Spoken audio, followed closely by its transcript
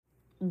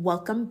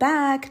Welcome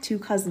back to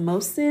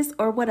Cosmosis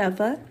or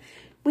Whatever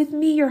with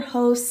me, your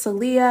host,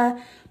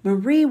 Celia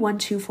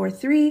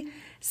Marie1243,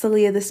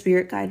 Celia the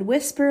Spirit Guide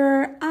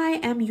Whisperer. I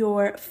am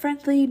your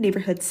friendly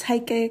neighborhood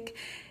psychic,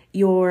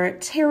 your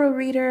tarot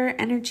reader,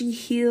 energy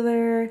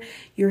healer,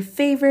 your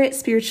favorite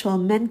spiritual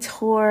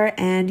mentor,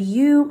 and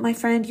you, my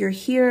friend, you're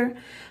here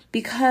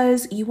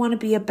because you want to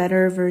be a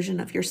better version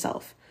of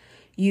yourself.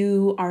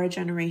 You are a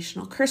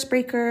generational curse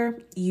breaker.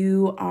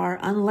 You are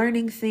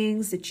unlearning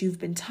things that you've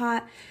been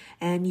taught,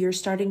 and you're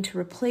starting to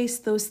replace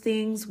those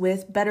things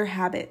with better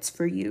habits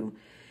for you.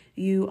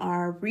 You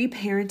are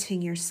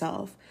reparenting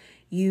yourself.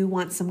 You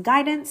want some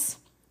guidance.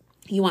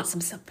 You want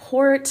some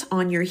support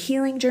on your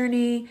healing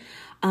journey.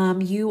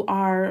 You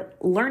are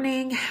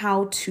learning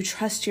how to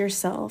trust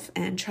yourself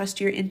and trust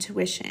your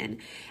intuition.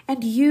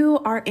 And you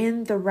are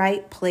in the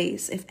right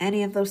place if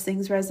any of those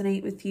things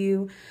resonate with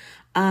you.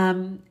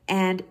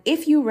 And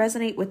if you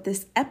resonate with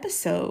this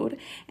episode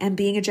and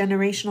being a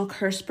generational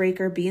curse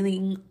breaker,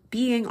 being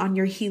on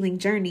your healing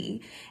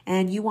journey,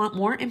 and you want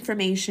more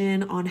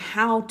information on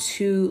how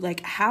do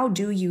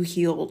you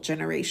heal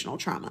generational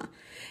trauma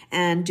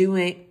and do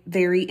it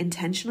very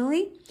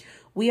intentionally,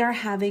 we are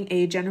having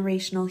a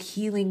generational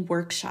healing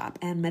workshop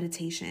and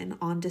meditation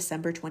on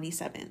December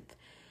 27th.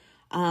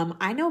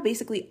 I know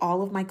basically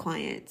all of my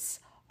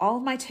clients, all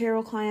of my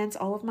tarot clients,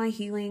 all of my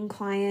healing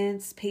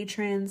clients,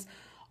 patrons,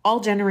 all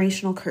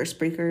generational curse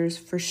breakers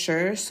for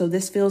sure. So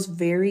this feels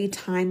very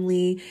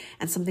timely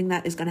and something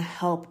that is going to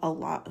help a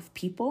lot of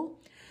people.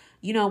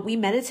 You know, we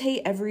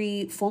meditate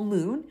every full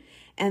moon.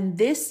 And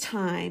this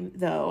time,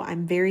 though,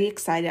 I'm very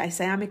excited. I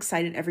say I'm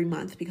excited every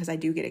month because I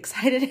do get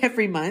excited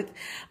every month.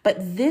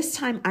 But this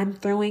time I'm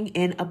throwing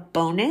in a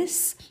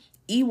bonus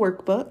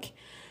e-workbook.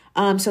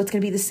 So it's going to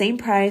be the same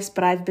price,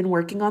 but I've been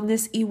working on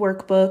this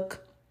e-workbook.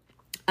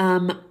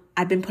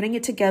 I've been putting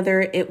it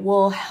together. It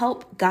will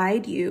help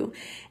guide you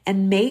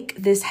and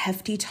make this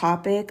hefty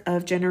topic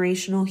of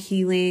generational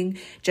healing,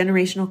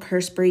 generational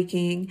curse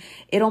breaking.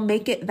 It'll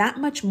make it that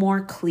much more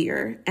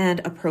clear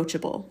and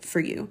approachable for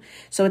you.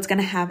 So it's going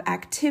to have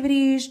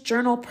activities,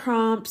 journal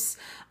prompts,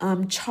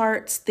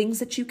 charts, things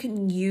that you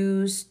can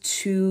use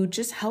to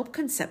just help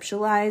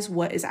conceptualize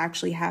what is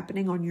actually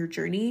happening on your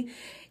journey.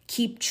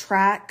 Keep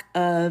track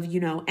of,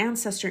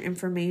 ancestor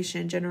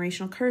information,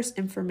 generational curse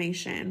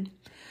information.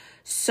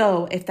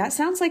 So if that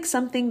sounds like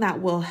something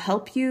that will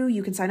help you,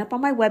 you can sign up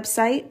on my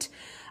website.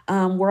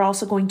 We're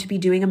also going to be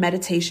doing a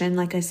meditation.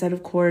 Like I said,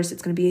 of course,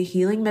 it's going to be a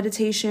healing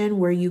meditation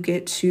where you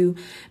get to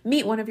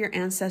meet one of your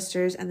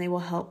ancestors and they will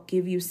help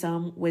give you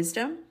some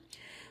wisdom,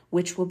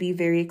 which will be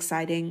very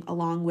exciting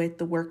along with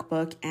the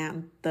workbook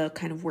and the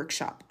kind of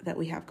workshop that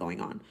we have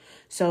going on.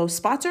 So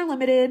spots are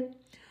limited.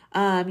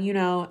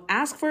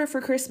 Ask for it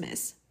for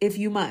Christmas if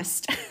you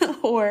must,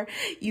 or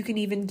you can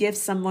even give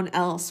someone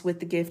else with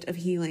the gift of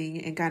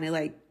healing and kind of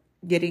like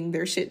getting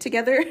their shit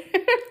together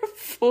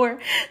for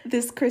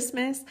this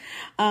Christmas.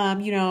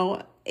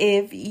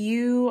 If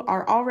you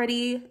are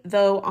already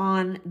though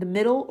on the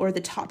middle or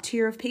the top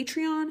tier of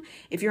Patreon,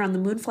 if you're on the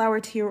Moonflower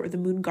tier or the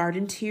Moon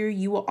Garden tier,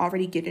 you will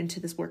already get into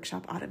this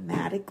workshop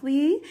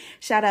automatically.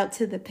 Shout out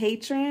to the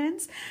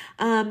patrons.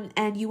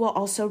 And you will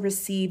also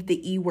receive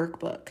the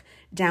e-workbook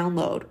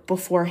download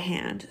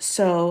beforehand.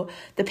 So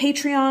the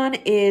Patreon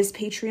is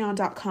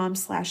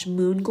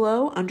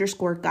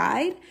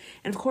patreon.com/moonglow_guide.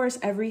 And of course,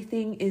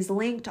 everything is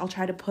linked. I'll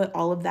try to put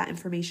all of that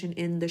information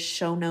in the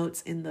show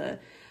notes, in the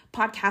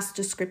podcast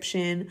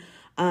description.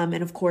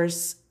 And of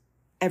course,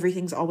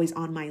 everything's always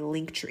on my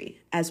Linktree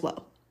as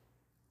well.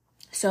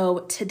 So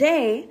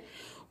today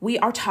we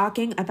are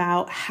talking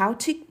about how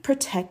to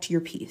protect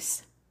your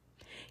peace.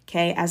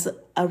 Okay, as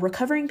a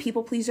recovering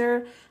people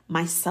pleaser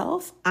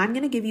myself, I'm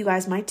going to give you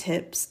guys my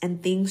tips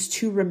and things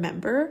to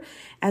remember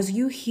as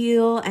you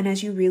heal and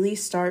as you really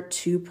start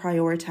to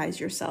prioritize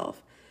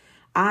yourself.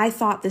 I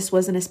thought this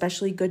was an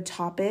especially good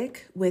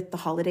topic with the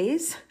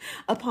holidays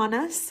upon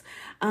us.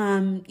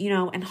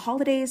 And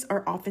holidays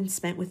are often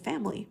spent with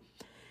family.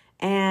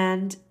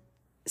 And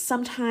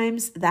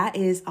sometimes that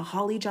is a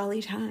holly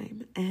jolly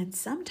time. And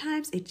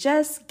sometimes it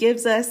just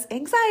gives us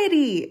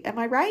anxiety. Am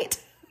I right?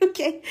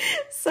 Okay,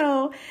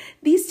 so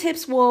these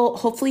tips will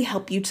hopefully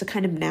help you to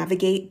kind of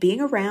navigate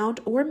being around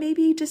or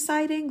maybe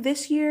deciding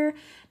this year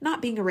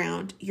not being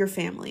around your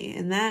family.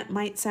 And that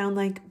might sound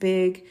like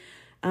big.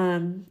 I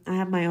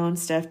have my own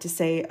stuff to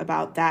say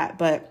about that.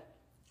 But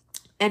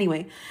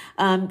anyway,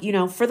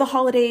 for the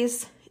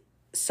holidays,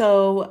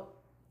 or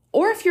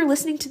if you're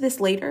listening to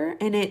this later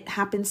and it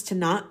happens to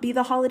not be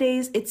the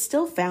holidays, it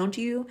still found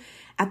you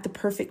at the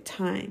perfect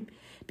time.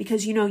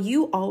 Because,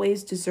 you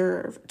always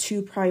deserve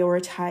to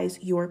prioritize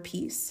your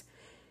peace.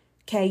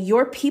 Okay,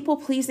 your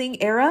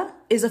people-pleasing era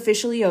is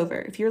officially over.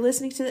 If you're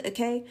listening to it,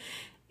 okay,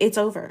 it's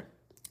over.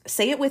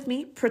 Say it with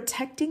me.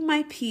 Protecting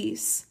my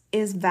peace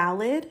is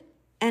valid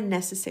and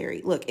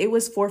necessary. Look, it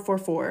was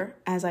 444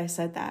 as I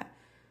said that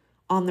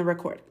on the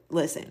record.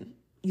 Listen,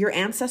 your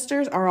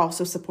ancestors are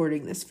also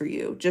supporting this for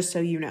you, just so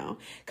you know,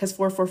 because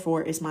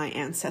 444 is my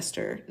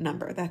ancestor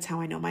number. That's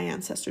how I know my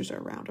ancestors are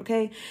around,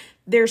 okay?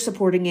 They're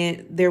supporting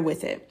it. They're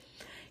with it.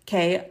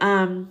 Okay.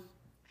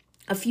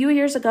 A few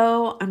years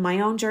ago on my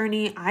own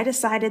journey, I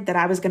decided that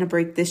I was going to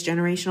break this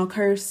generational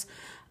curse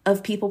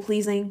of people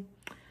pleasing.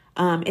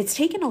 It's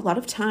taken a lot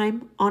of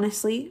time,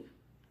 honestly,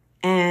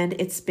 and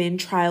it's been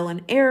trial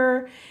and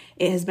error.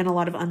 It has been a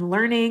lot of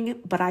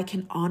unlearning, but I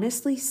can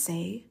honestly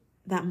say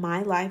that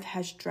my life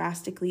has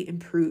drastically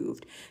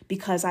improved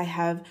because I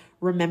have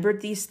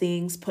remembered these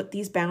things, put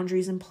these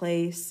boundaries in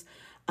place.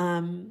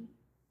 It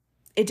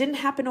didn't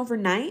happen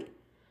overnight.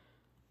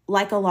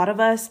 Like a lot of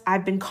us,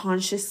 I've been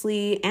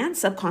consciously and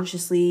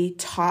subconsciously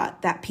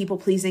taught that people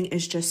pleasing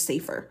is just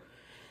safer.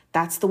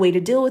 That's the way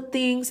to deal with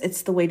things.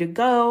 It's the way to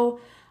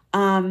go.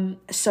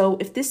 So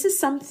if this is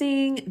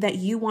something that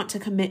you want to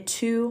commit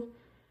to,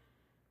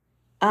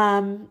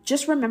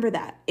 just remember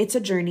that it's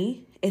a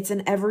journey. It's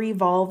an ever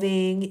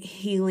evolving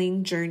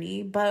healing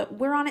journey, but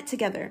we're on it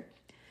together.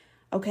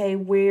 Okay.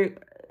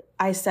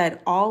 I said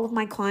all of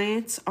my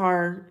clients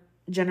are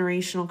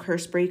generational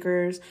curse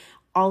breakers.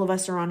 All of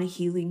us are on a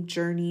healing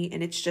journey,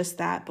 and it's just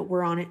that, but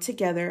we're on it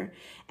together.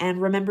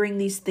 And remembering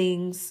these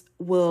things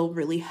will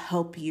really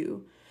help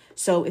you.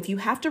 So if you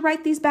have to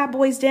write these bad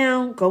boys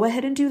down, go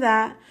ahead and do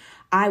that.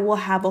 I will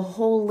have a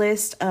whole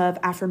list of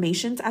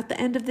affirmations at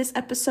the end of this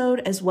episode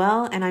as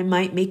well. And I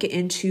might make it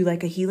into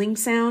like a healing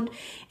sound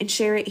and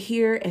share it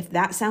here. If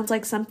that sounds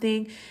like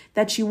something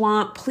that you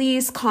want,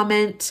 please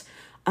comment.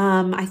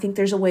 I think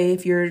there's a way,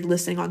 if you're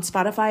listening on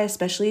Spotify,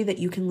 especially, that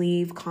you can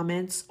leave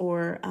comments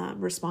or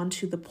respond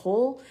to the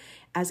poll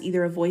as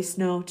either a voice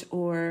note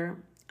or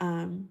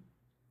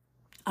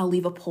I'll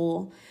leave a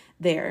poll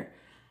there.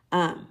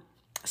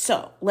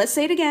 So let's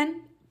say it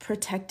again.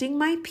 Protecting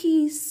my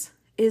peace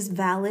is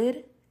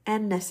valid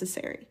and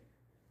necessary.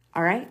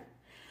 All right.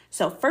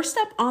 So first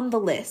up on the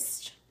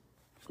list,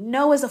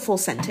 no is a full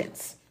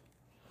sentence.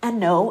 And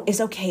no is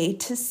okay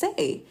to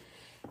say.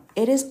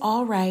 It is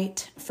all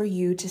right for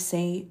you to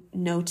say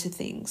no to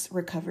things,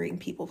 recovering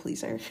people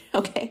pleaser,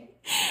 okay?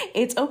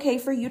 It's okay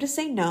for you to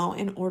say no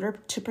in order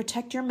to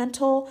protect your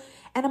mental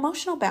and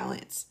emotional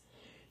balance.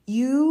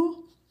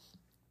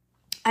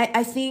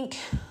 I think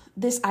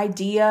this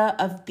idea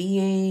of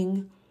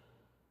being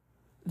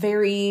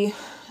very,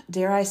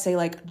 dare I say,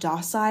 like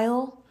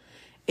docile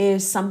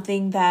is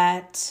something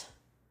that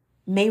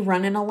may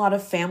run in a lot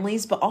of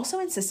families, but also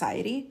in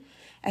society.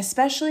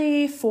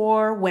 Especially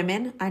for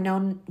women. I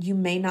know you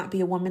may not be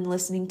a woman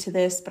listening to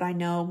this, but I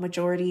know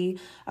majority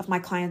of my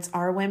clients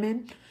are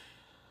women.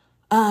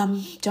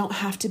 Don't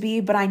have to be,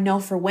 but I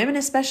know for women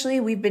especially,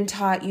 we've been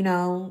taught,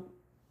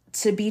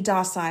 to be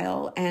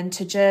docile and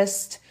to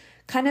just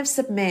kind of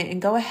submit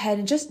and go ahead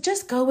and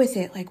just go with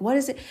it. Like, what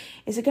is it?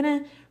 Is it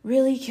going to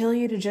really kill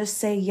you to just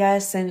say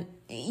yes? And,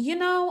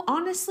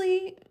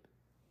 honestly,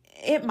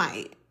 it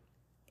might.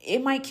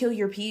 It might kill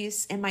your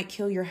peace. It might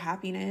kill your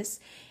happiness.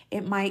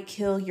 It might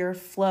kill your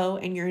flow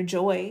and your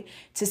joy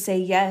to say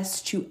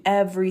yes to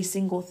every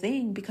single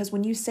thing. Because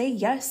when you say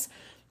yes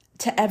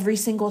to every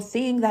single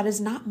thing, that is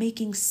not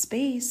making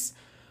space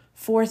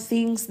for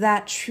things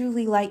that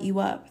truly light you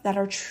up, that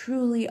are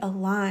truly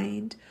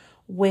aligned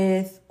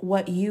with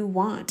what you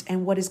want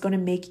and what is going to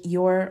make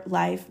your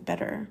life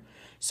better.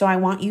 So I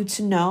want you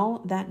to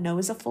know that no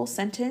is a full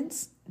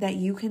sentence, that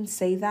you can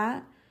say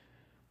that.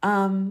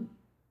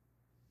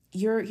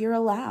 You're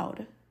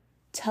allowed.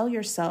 Tell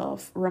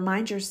yourself,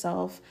 remind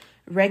yourself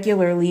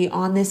regularly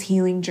on this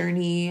healing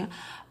journey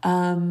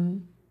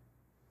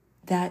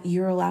that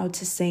you're allowed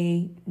to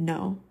say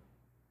no.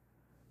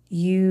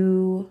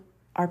 You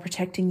are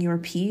protecting your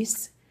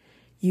peace.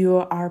 You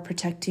are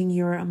protecting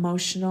your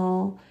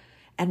emotional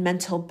and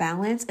mental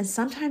balance. And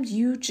sometimes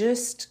you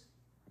just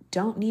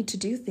don't need to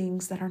do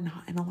things that are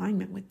not in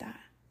alignment with that.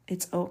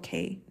 It's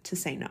okay to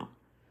say no.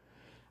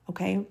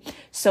 Okay.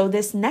 So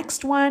this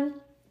next one,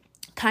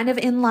 kind of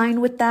in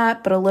line with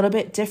that, but a little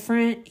bit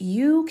different.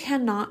 You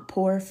cannot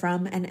pour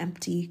from an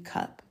empty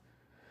cup.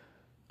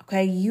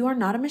 Okay. You are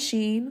not a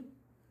machine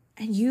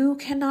and you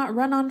cannot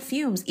run on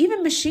fumes.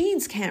 Even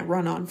machines can't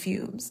run on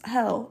fumes.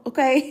 Hell.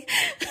 Okay.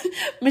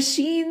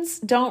 Machines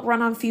don't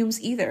run on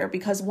fumes either,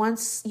 because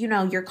once,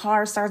 your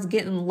car starts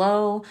getting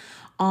low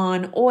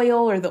on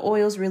oil or the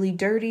oil's really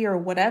dirty or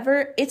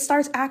whatever, it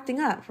starts acting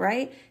up,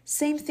 right?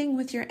 Same thing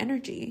with your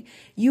energy.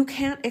 You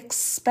can't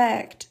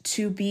expect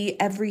to be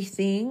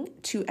everything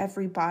to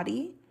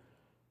everybody.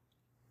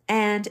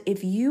 And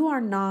if you are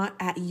not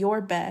at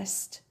your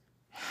best,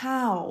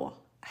 how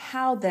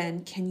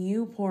then can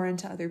you pour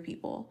into other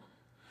people?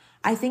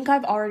 I think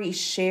I've already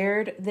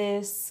shared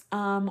this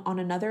on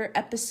another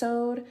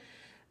episode,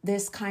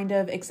 this kind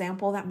of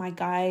example that my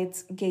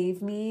guides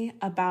gave me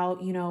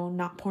about,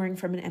 not pouring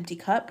from an empty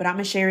cup, but I'm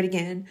going to share it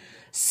again.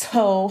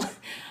 So,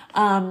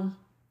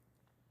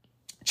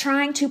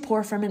 trying to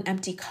pour from an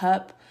empty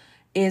cup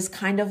is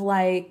kind of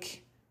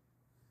like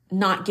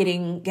not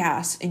getting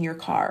gas in your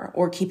car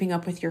or keeping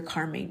up with your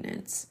car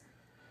maintenance,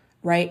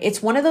 right?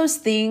 It's one of those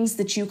things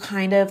that you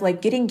kind of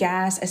like getting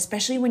gas,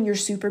 especially when you're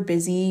super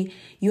busy.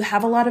 You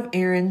have a lot of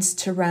errands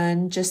to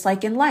run, just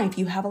like in life,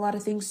 you have a lot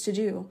of things to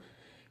do.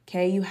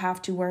 Okay, you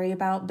have to worry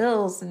about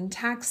bills and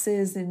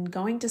taxes and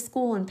going to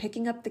school and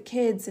picking up the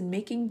kids and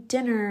making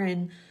dinner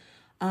and,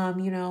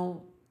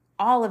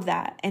 all of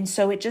that. And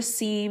so it just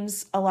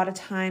seems a lot of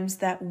times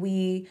that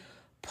we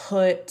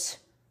put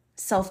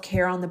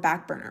self-care on the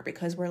back burner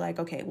because we're like,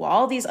 okay, well,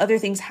 all these other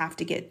things have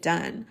to get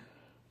done,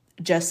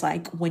 just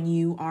like when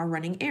you are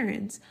running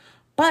errands.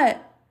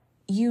 But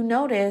you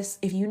notice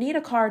if you need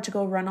a car to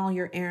go run all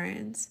your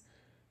errands,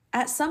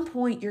 at some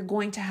point you're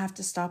going to have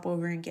to stop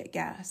over and get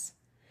gas.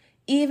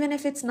 Even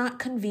if it's not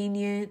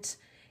convenient,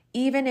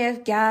 even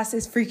if gas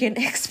is freaking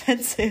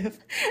expensive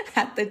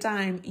at the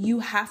time, you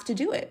have to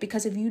do it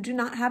because if you do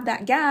not have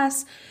that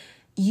gas,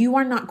 you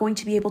are not going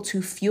to be able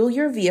to fuel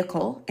your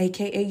vehicle,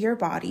 aka your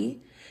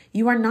body.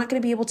 You are not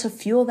going to be able to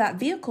fuel that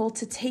vehicle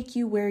to take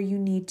you where you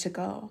need to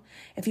go.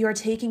 If you are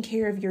taking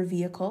care of your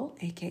vehicle,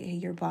 aka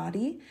your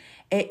body,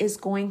 it is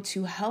going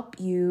to help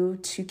you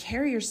to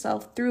carry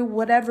yourself through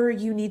whatever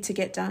you need to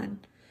get done.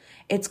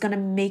 It's going to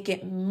make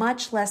it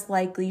much less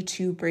likely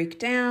to break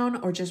down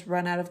or just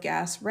run out of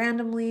gas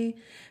randomly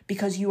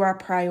because you are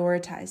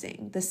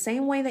prioritizing. The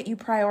same way that you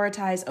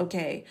prioritize,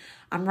 okay,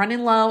 I'm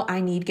running low, I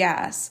need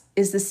gas,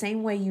 is the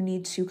same way you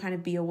need to kind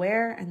of be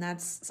aware, and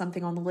that's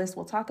something on the list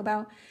we'll talk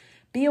about.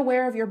 Be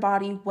aware of your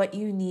body, what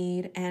you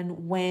need,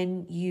 and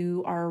when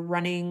you are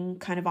running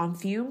kind of on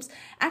fumes,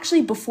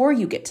 actually before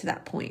you get to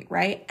that point,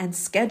 right? And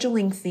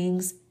scheduling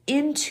things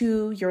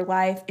into your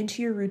life,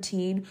 into your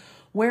routine,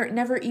 where it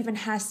never even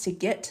has to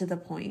get to the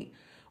point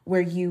where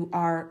you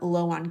are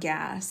low on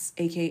gas,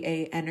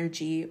 aka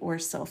energy or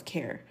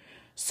self-care.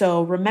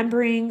 So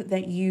remembering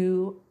that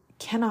you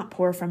cannot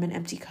pour from an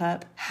empty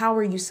cup, how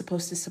are you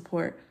supposed to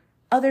support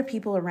other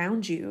people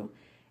around you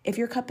if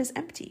your cup is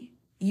empty?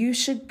 You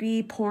should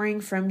be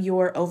pouring from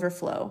your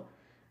overflow.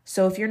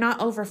 So if you're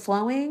not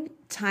overflowing,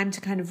 time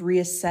to kind of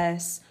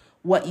reassess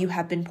what you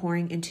have been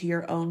pouring into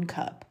your own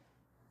cup.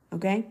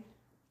 Okay?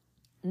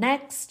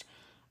 Next,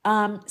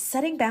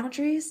 setting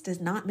boundaries does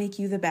not make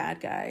you the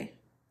bad guy.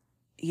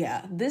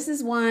 Yeah, this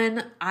is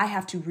one I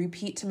have to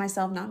repeat to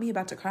myself, not me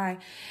about to cry.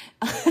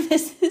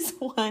 This is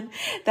one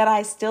that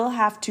I still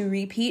have to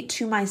repeat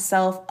to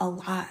myself a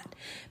lot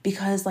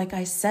because like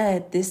I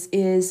said, this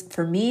is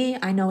for me,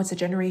 I know it's a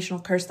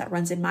generational curse that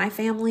runs in my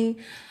family.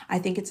 I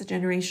think it's a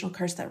generational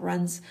curse that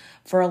runs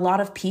for a lot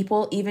of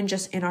people, even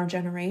just in our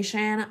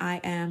generation.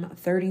 I am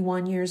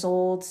 31 years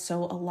old,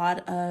 so a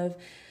lot of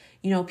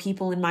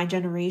people in my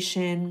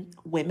generation,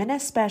 women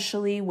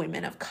especially,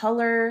 women of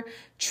color,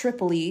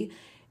 triply,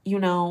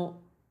 your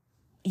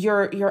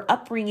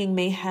upbringing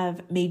may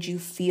have made you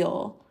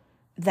feel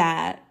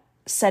that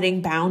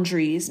setting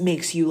boundaries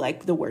makes you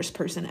like the worst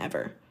person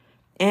ever.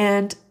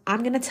 And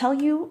I'm going to tell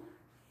you,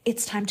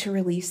 it's time to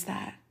release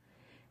that.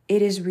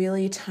 It is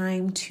really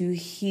time to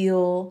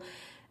heal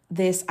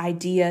this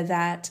idea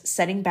that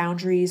setting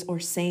boundaries or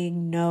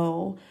saying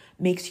no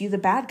makes you the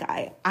bad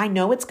guy. I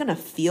know it's going to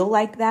feel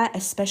like that,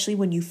 especially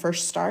when you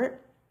first start.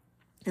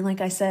 And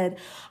like I said,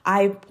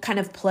 I kind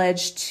of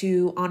pledged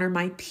to honor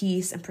my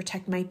peace and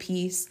protect my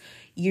peace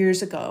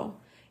years ago,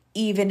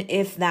 even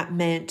if that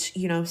meant,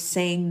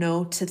 saying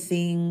no to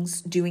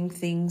things, doing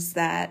things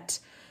that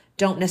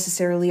don't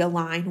necessarily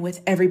align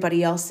with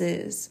everybody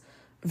else's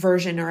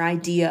version or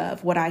idea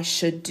of what I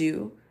should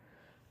do.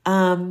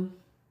 And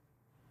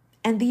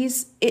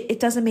it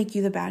doesn't make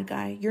you the bad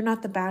guy. You're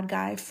not the bad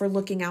guy for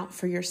looking out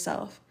for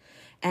yourself.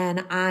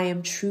 And I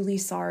am truly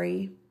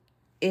sorry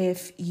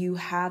if you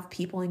have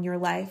people in your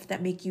life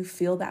that make you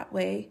feel that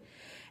way.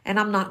 And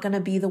I'm not going to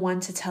be the one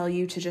to tell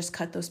you to just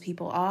cut those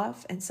people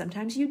off. And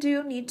sometimes you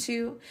do need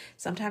to.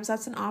 Sometimes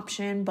that's an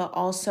option, but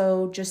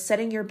also just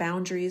setting your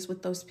boundaries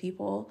with those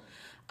people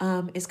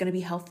is going to be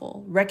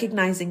helpful.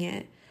 Recognizing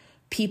it.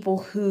 People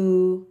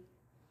who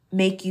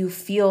make you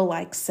feel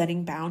like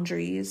setting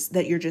boundaries,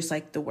 that you're just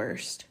like the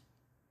worst.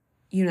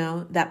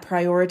 That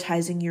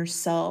prioritizing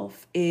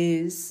yourself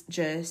is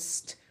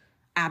just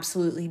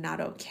absolutely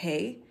not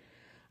okay.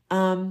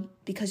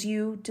 Because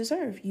you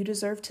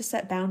deserve to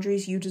set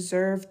boundaries. You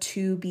deserve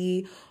to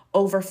be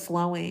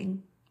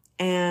overflowing.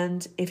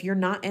 And if you're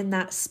not in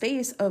that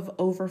space of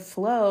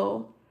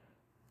overflow,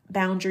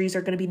 boundaries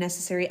are going to be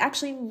necessary.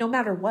 Actually, no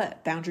matter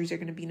what, boundaries are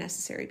going to be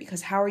necessary,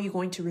 because how are you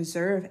going to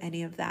reserve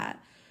any of that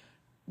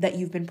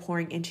you've been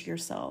pouring into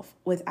yourself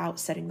without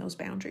setting those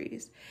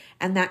boundaries?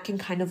 And that can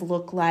kind of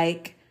look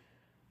like,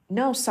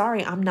 no,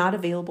 sorry, I'm not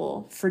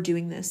available for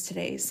doing this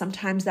today.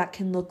 Sometimes that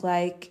can look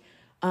like,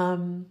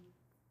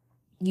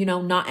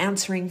 not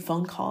answering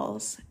phone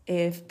calls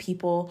if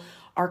people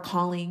are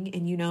calling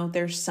and,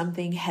 there's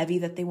something heavy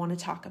that they want to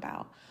talk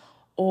about.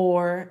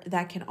 Or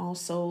that can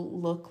also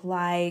look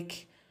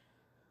like,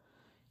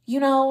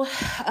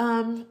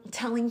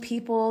 telling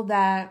people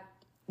that,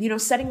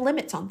 setting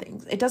limits on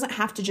things. It doesn't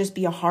have to just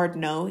be a hard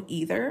no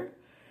either.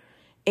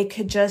 It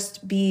could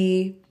just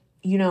be,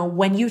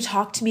 when you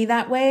talk to me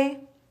that way,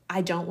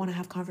 I don't want to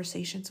have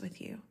conversations with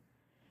you.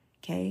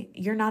 Okay.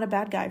 You're not a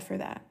bad guy for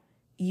that.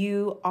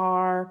 You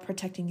are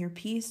protecting your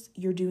peace.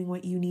 You're doing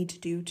what you need to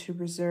do to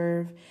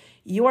reserve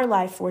your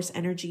life force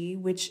energy,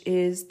 which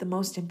is the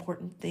most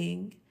important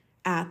thing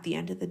at the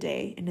end of the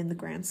day and in the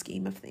grand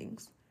scheme of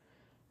things.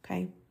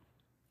 Okay.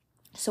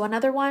 So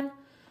another one,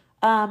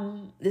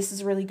 this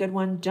is a really good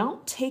one.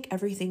 Don't take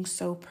everything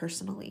so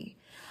personally.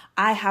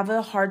 I have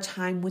a hard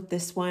time with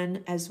this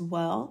one as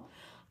well.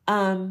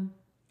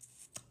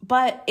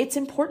 But it's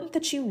important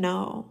that you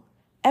know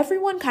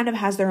everyone kind of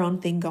has their own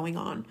thing going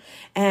on.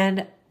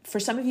 And for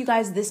some of you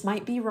guys, this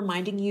might be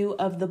reminding you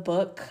of the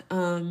book.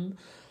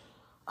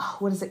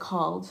 What is it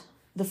called?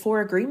 The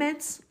Four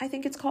Agreements, I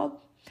think it's called.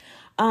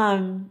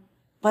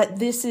 But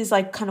this is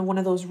like kind of one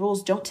of those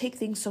rules. Don't take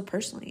things so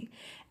personally.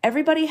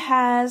 Everybody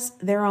has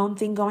their own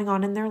thing going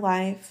on in their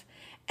life.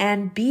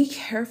 And be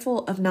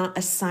careful of not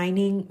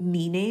assigning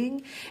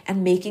meaning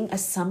and making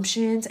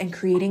assumptions and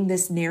creating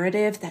this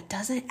narrative that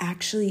doesn't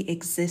actually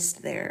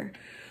exist there.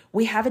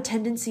 We have a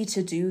tendency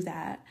to do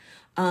that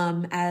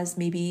as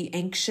maybe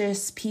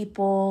anxious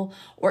people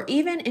or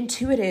even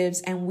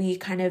intuitives, and we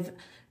kind of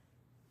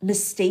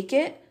mistake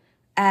it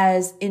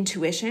as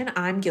intuition.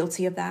 I'm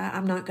guilty of that.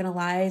 I'm not going to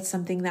lie. It's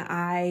something that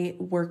I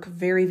work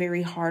very,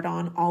 very hard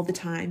on all the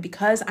time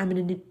because I'm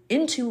an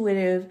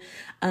intuitive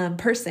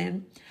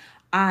person.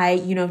 I,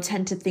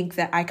 tend to think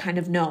that I kind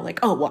of know, like,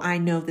 oh, well, I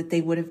know that they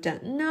would have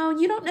done. No,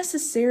 you don't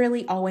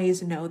necessarily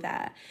always know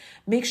that.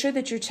 Make sure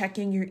that you're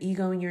checking your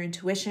ego and your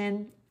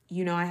intuition.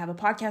 I have a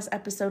podcast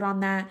episode on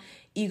that,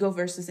 ego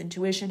versus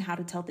intuition, how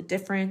to tell the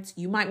difference.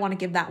 You might want to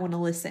give that one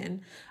a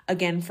listen.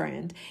 Again,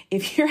 friend,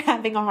 if you're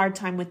having a hard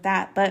time with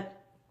that. But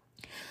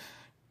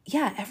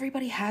yeah,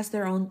 everybody has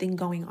their own thing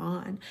going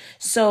on.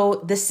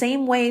 So the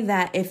same way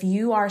that if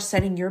you are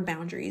setting your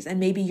boundaries and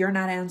maybe you're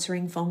not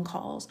answering phone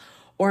calls,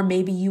 or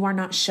maybe you are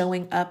not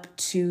showing up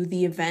to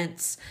the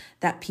events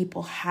that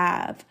people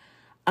have,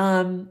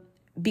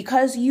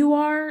 because you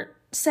are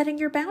setting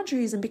your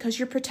boundaries and because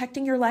you're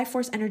protecting your life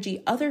force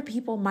energy, other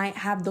people might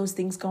have those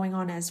things going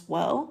on as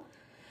well.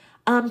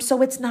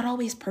 So it's not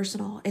always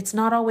personal. It's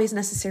not always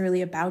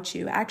necessarily about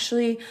you.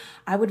 Actually,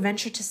 I would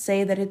venture to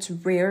say that it's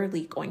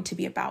rarely going to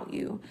be about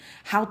you.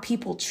 How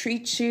people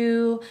treat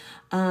you,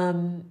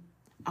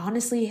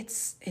 honestly,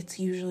 it's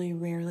usually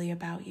rarely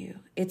about you.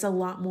 It's a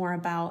lot more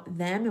about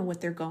them and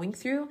what they're going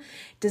through.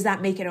 Does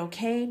that make it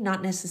okay?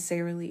 Not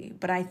necessarily.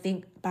 But I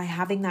think by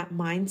having that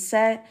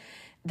mindset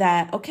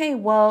that, okay,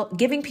 well,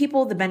 giving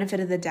people the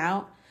benefit of the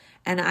doubt,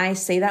 and I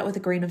say that with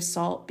a grain of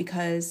salt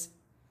because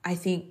I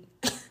think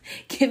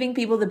giving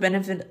people the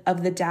benefit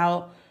of the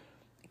doubt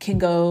can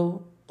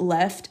go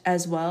left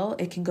as well.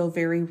 It can go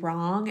very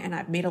wrong. And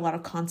I've made a lot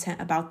of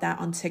content about that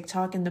on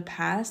TikTok in the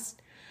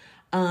past.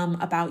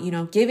 About,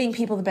 giving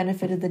people the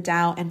benefit of the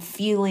doubt and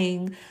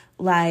feeling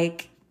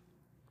like,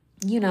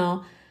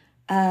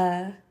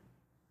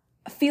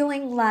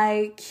 feeling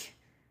like,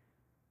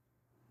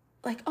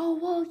 oh,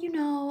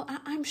 well,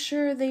 I'm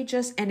sure they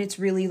just, and it's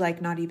really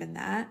like not even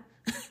that,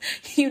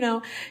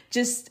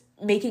 just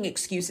making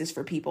excuses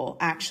for people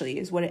actually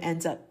is what it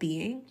ends up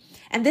being.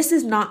 And this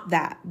is not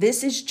that.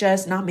 This is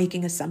just not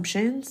making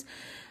assumptions.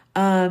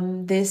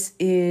 This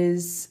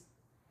is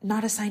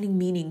not assigning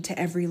meaning to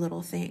every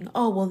little thing.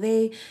 Oh, well,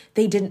 they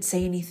didn't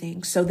say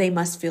anything, so they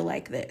must feel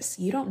like this.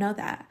 You don't know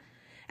that.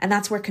 And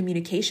that's where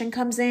communication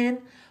comes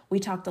in. We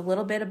talked a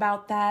little bit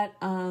about that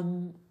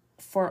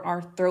for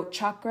our throat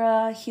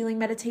chakra healing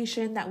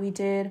meditation that we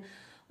did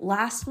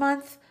last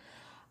month.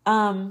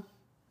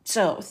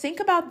 So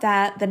think about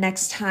that the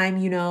next time,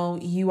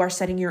 you are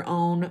setting your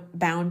own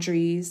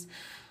boundaries.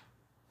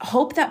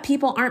 Hope that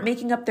people aren't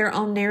making up their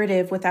own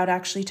narrative without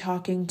actually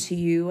talking to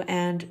you,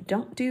 and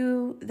don't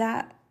do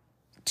that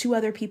to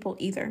other people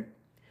either.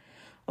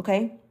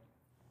 Okay.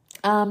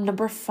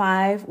 Number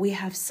 5, we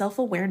have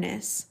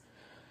self-awareness.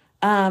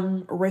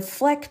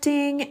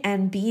 Reflecting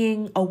and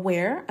being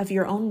aware of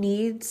your own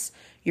needs,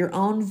 your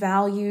own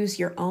values,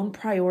 your own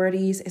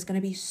priorities is going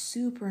to be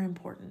super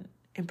important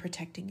in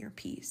protecting your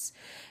peace.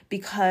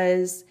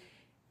 Because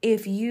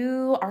if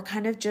you are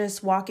kind of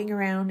just walking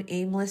around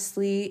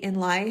aimlessly in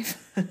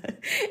life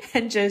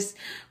and just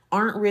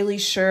aren't really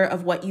sure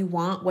of what you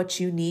want, what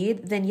you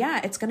need, then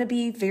yeah, it's going to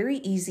be very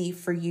easy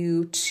for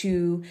you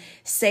to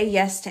say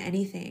yes to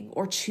anything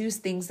or choose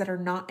things that are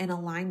not in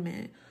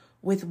alignment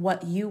with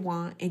what you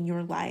want in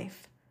your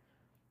life,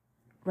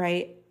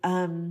 right?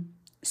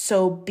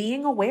 So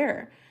being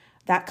aware,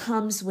 that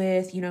comes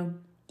with,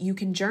 you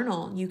can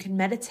journal, you can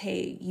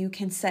meditate, you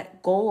can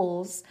set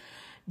goals.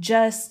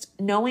 Just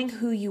knowing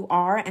who you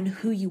are and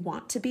who you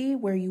want to be,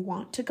 where you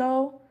want to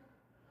go.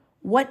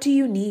 What do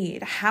you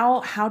need?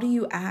 How do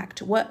you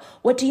act?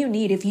 What do you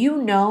need? If you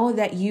know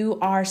that you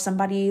are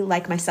somebody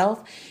like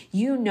myself,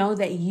 you know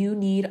that you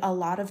need a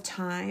lot of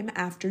time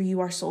after you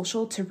are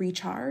social to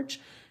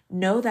recharge.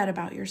 Know that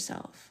about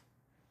yourself.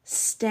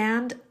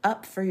 Stand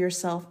up for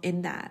yourself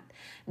in that.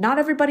 Not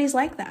everybody's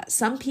like that.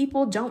 Some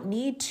people don't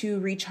need to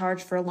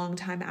recharge for a long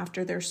time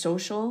after they're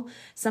social.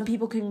 Some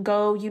people can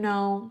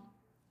go,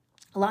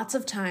 lots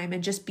of time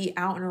and just be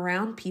out and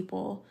around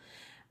people.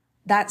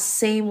 That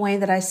same way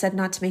that I said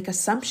not to make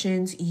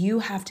assumptions, you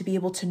have to be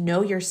able to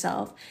know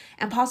yourself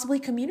and possibly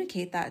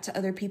communicate that to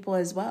other people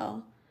as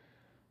well.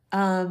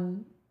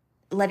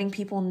 letting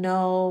people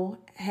know,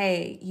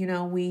 hey,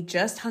 we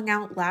just hung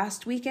out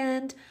last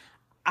weekend.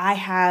 I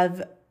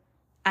have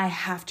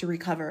to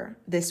recover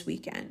this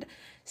weekend.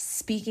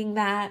 Speaking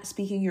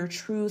your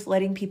truth,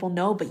 letting people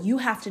know, but you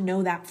have to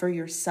know that for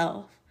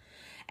yourself.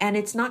 And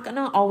it's not going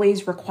to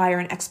always require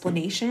an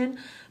explanation,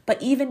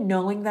 but even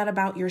knowing that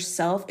about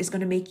yourself is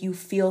going to make you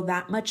feel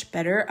that much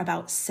better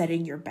about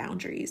setting your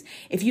boundaries.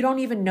 If you don't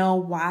even know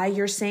why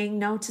you're saying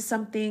no to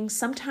something,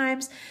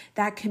 sometimes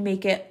that can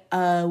make it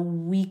a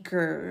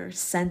weaker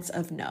sense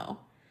of no,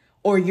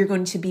 or you're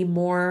going to be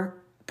more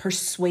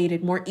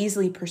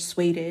easily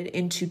persuaded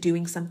into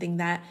doing something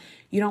that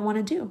you don't want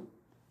to do.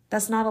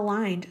 That's not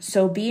aligned.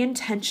 So be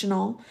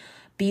intentional,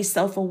 be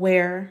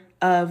self-aware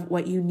of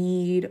what you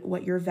need,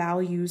 what your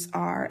values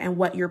are, and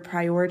what your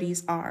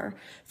priorities are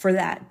for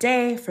that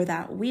day, for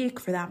that week,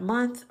 for that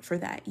month, for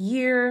that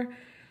year,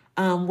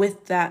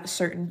 with that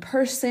certain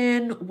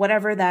person,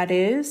 whatever that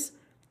is.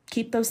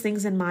 Keep those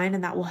things in mind,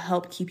 and that will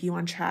help keep you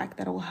on track.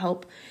 That will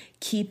help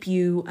keep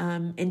you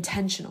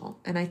intentional.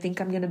 And I think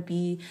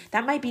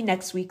that might be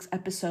next week's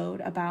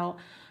episode about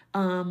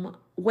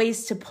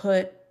ways to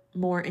put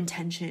more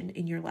intention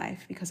in your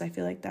life, because I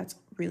feel like that's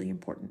really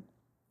important.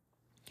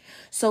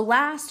 So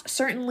last,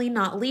 certainly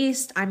not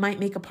least, I might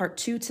make a part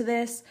 2 to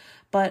this,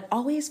 but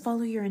always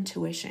follow your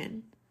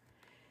intuition.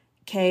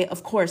 Okay,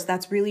 of course,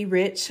 that's really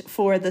rich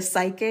for the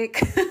psychic,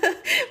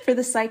 for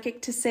the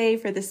psychic to say,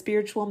 for the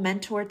spiritual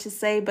mentor to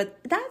say, but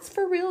that's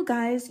for real,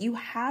 guys. You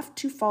have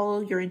to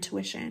follow your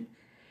intuition.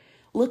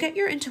 Look at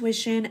your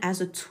intuition as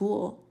a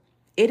tool.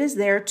 It is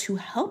there to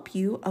help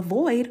you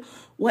avoid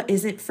what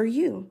isn't for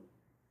you.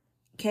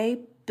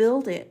 Okay,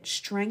 build it,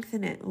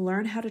 strengthen it,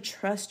 learn how to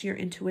trust your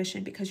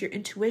intuition, because your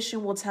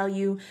intuition will tell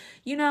you,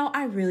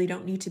 I really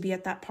don't need to be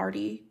at that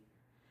party.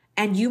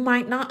 And you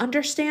might not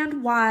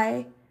understand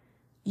why.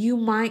 You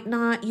might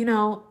not,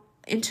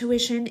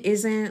 intuition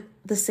isn't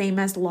the same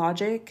as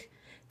logic.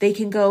 They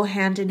can go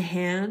hand in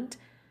hand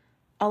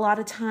a lot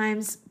of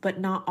times, but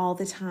not all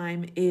the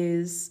time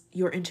is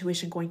your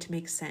intuition going to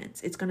make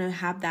sense. It's going to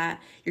have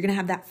you're going to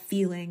have that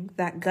feeling,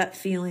 that gut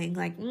feeling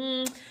like,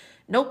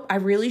 nope, I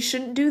really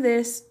shouldn't do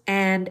this.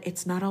 And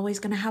it's not always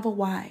going to have a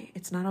why.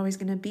 It's not always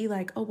going to be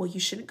like, oh, well, you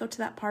shouldn't go to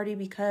that party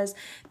because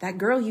that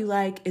girl you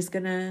don't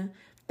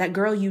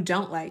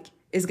like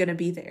is going to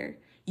be there.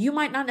 You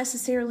might not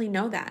necessarily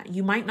know that.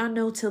 You might not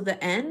know till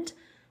the end,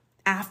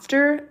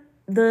 after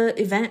the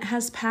event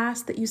has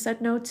passed that you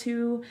said no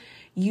to.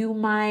 You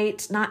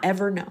might not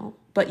ever know,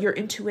 but your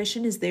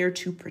intuition is there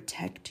to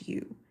protect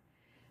you.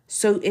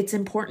 So it's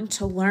important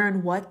to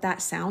learn what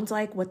that sounds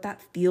like, what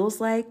that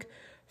feels like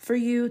for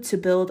you, to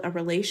build a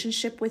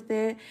relationship with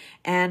it.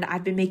 And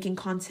I've been making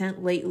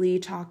content lately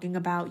talking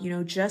about,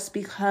 just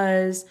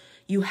because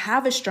you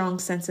have a strong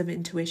sense of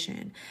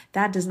intuition,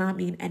 that does not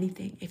mean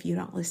anything if you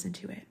don't listen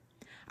to it.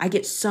 I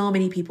get so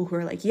many people who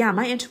are like, yeah,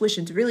 my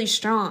intuition's really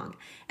strong.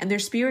 And their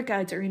spirit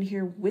guides are in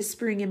here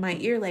whispering in my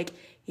ear like,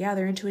 yeah,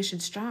 their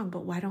intuition's strong,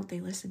 but why don't they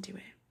listen to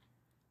it?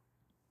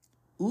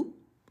 Ooh,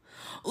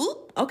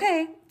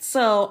 okay.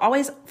 So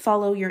always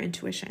follow your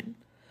intuition.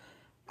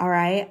 All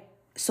right.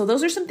 So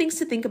those are some things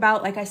to think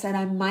about. Like I said,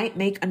 I might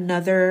make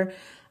another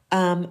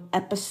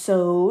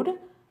episode,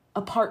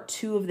 a part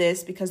 2 of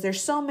this, because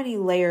there's so many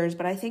layers,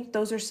 but I think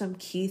those are some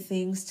key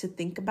things to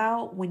think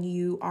about when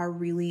you are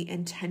really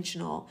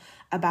intentional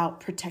about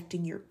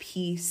protecting your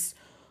peace.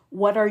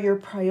 What are your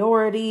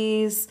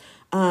priorities?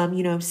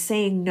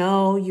 Saying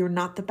no. You're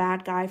not the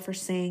bad guy for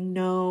saying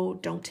no.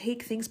 Don't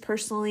take things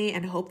personally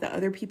and hope that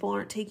other people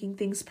aren't taking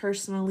things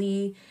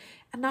personally,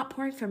 and not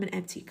pouring from an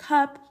empty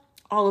cup.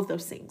 All of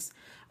those things.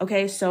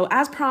 Okay, so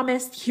as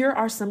promised, here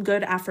are some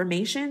good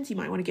affirmations. You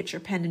might want to get your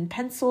pen and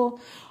paper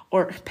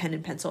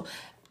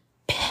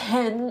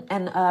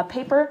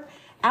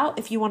out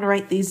if you want to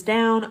write these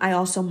down. I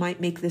also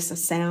might make this a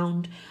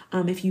sound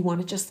if you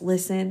want to just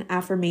listen.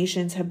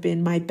 Affirmations have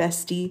been my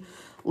bestie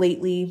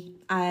lately.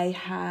 I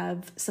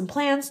have some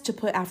plans to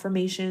put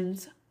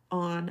affirmations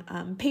on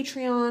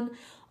Patreon,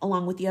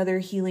 along with the other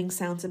healing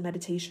sounds and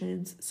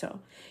meditations. So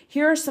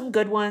here are some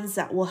good ones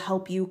that will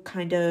help you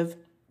kind of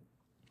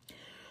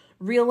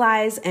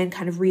realize and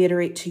kind of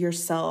reiterate to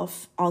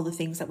yourself all the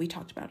things that we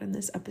talked about in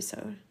this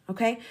episode.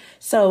 Okay.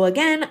 So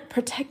again,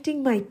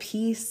 protecting my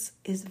peace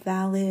is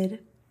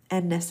valid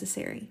and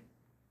necessary.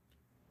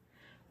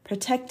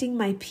 Protecting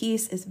my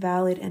peace is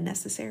valid and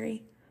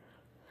necessary.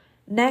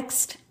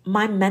 Next,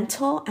 my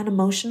mental and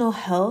emotional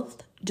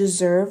health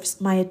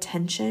deserves my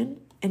attention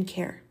and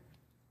care.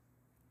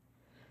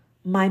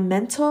 My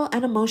mental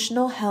and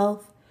emotional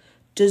health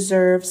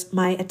deserves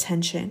my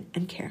attention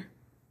and care.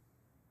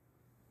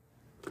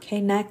 Okay,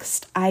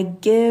 next, I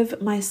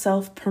give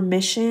myself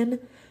permission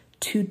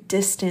to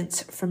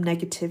distance from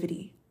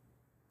negativity.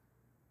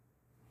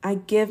 I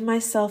give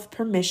myself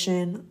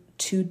permission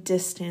to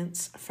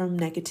distance from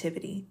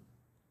negativity.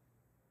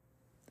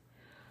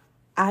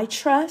 I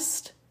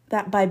trust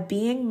that by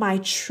being my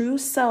true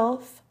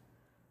self,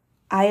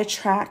 I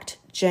attract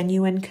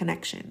genuine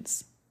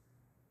connections.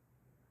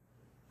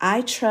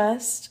 I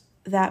trust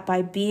that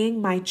by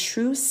being my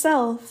true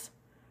self,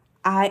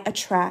 I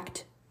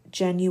attract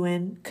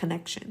genuine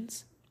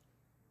connections.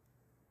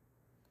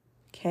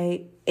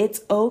 Okay,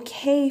 it's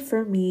okay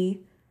for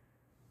me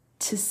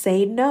to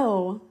say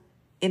no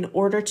in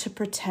order to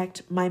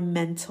protect my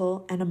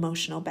mental and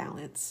emotional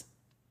balance.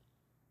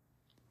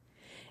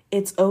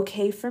 It's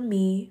okay for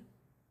me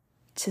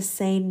to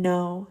say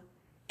no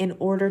in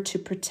order to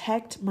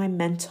protect my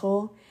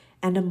mental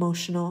and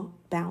emotional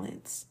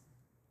balance.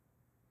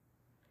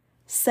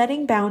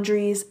 Setting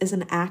boundaries is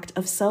an act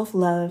of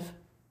self-love,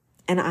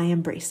 and I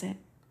embrace it.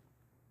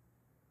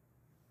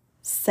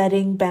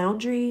 Setting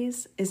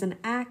boundaries is an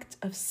act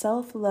of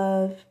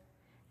self-love,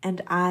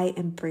 and I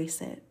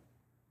embrace it.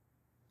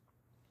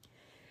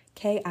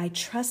 Okay, I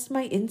trust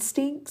my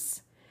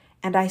instincts,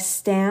 and I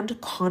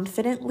stand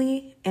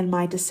confidently in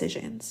my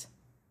decisions.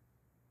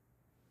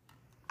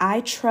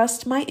 I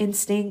trust my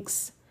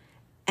instincts,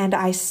 and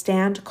I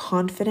stand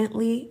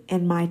confidently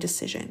in my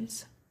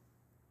decisions.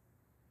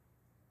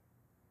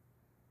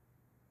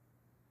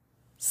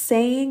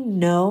 Saying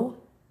no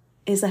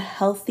is a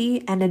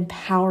healthy and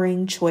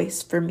empowering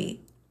choice for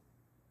me.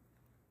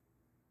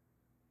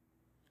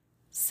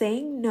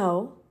 Saying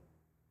no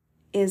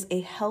is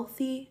a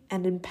healthy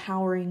and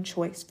empowering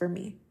choice for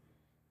me.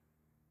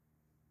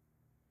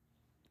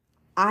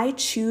 I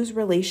choose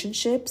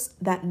relationships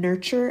that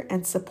nurture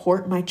and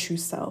support my true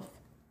self.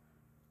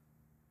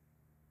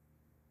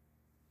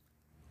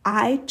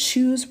 I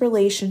choose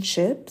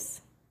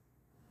relationships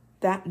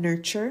that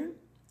nurture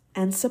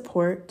and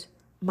support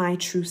my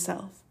true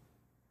self.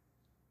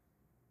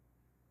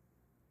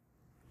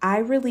 I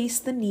release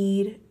the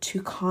need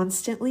to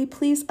constantly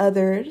please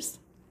others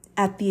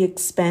at the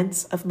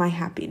expense of my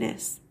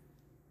happiness.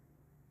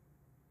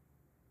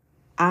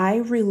 I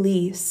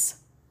release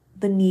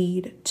the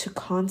need to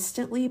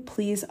constantly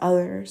please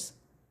others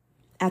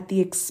at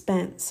the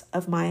expense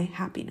of my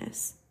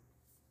happiness.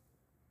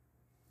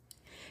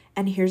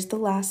 And here's the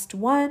last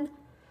one.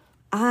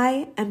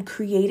 I am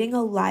creating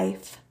a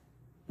life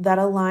that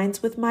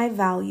aligns with my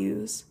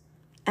values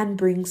and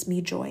brings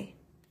me joy.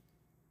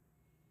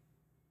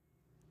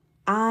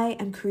 I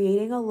am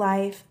creating a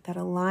life that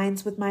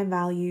aligns with my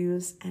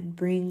values and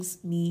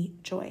brings me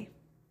joy.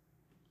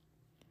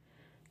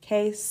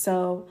 Okay,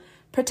 so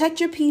protect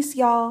your peace,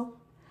 y'all.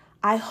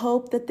 I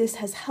hope that this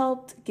has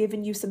helped,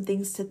 given you some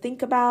things to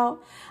think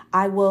about.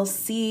 I will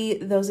see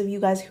those of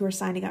you guys who are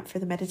signing up for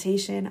the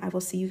meditation. I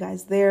will see you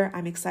guys there.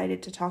 I'm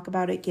excited to talk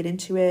about it, get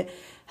into it,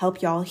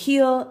 help y'all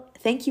heal.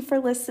 Thank you for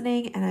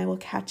listening, and I will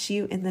catch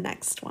you in the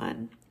next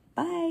one.